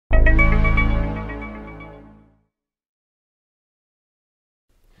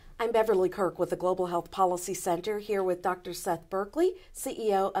I'm Beverly Kirk with the Global Health Policy Center here with Dr. Seth Berkley,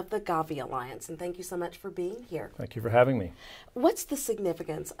 CEO of the GAVI Alliance, and thank you so much for being here. Thank you for having me. What's the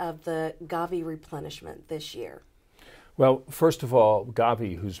significance of the GAVI replenishment this year? Well, first of all,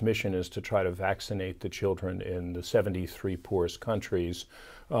 GAVI, whose mission is to try to vaccinate the children in the 73 poorest countries,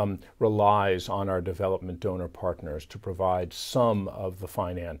 relies on our development donor partners to provide some of the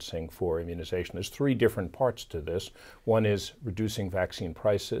financing for immunization. There's three different parts to this. One is reducing vaccine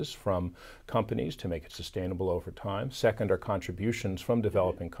prices from companies to make it sustainable over time. Second are contributions from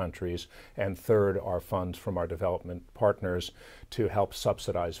developing countries. And third are funds from our development partners to help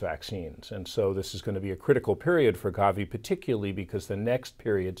subsidize vaccines. And so this is going to be a critical period for GAVI, particularly because the next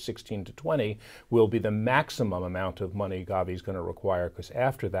period, 16 to 20, will be the maximum amount of money GAVI is going to require, because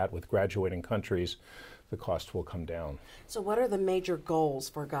after that, with graduating countries, the cost will come down. So what are the major goals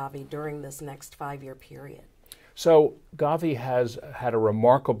for GAVI during this next 5-year period? So GAVI has had a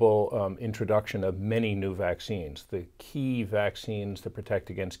remarkable introduction of many new vaccines. The key vaccines that protect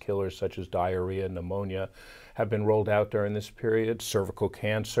against killers such as diarrhea, pneumonia, have been rolled out during this period, cervical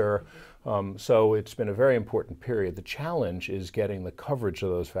cancer. So it's been a very important period. The challenge is getting the coverage of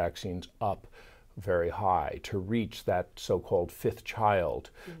those vaccines up very high to reach that so-called fifth child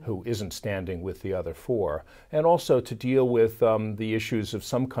who isn't standing with the other four, and also to deal with the issues of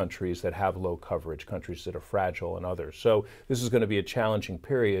some countries that have low coverage, countries that are fragile and others. So this is going to be a challenging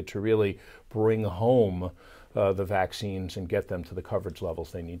period to really bring home the vaccines and get them to the coverage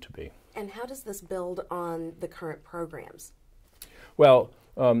levels they need to be. And how does this build on the current programs? Well,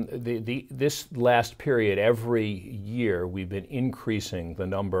 this last period, every year, we've been increasing the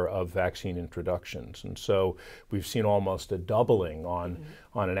number of vaccine introductions. And so we've seen almost a doubling on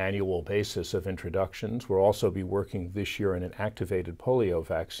an annual basis of introductions. We'll also be working this year on an activated polio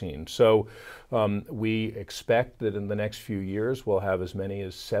vaccine. So we expect that in the next few years, we'll have as many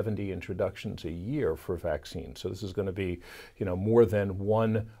as 70 introductions a year for vaccines. So this is going to be, more than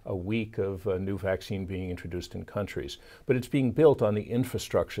one a week of a new vaccine being introduced in countries. But it's being built on the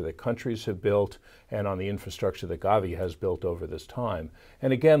infrastructure that countries have built and on the infrastructure that GAVI has built over this time.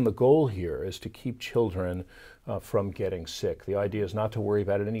 And again, the goal here is to keep children from getting sick. The idea is not to worry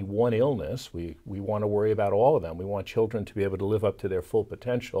about any one illness. We want to worry about all of them. We want children to be able to live up to their full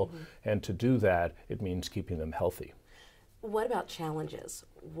potential, and to do that, it means keeping them healthy. What about challenges?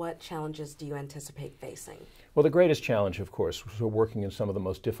 What challenges do you anticipate facing? Well, the greatest challenge, of course, is we're working in some of the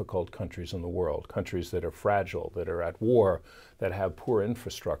most difficult countries in the world, countries that are fragile, that are at war, that have poor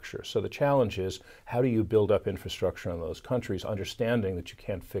infrastructure. So the challenge is, how do you build up infrastructure in those countries, understanding that you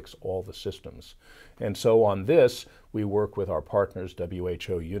can't fix all the systems? And so on this, we work with our partners,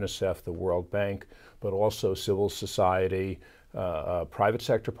 WHO, UNICEF, the World Bank, but also civil society, private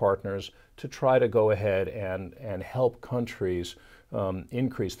sector partners, to try to go ahead and help countries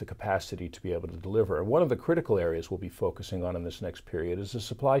increase the capacity to be able to deliver. And one of the critical areas we'll be focusing on in this next period is the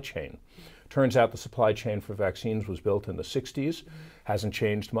supply chain. Turns out the supply chain for vaccines was built in the 60s, hasn't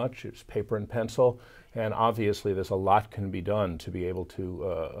changed much. It's paper and pencil, and obviously there's a lot can be done to be able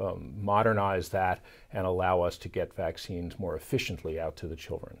to modernize that and allow us to get vaccines more efficiently out to the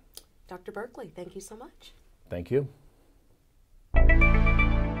children. Dr. Berkley, thank you so much. Thank you.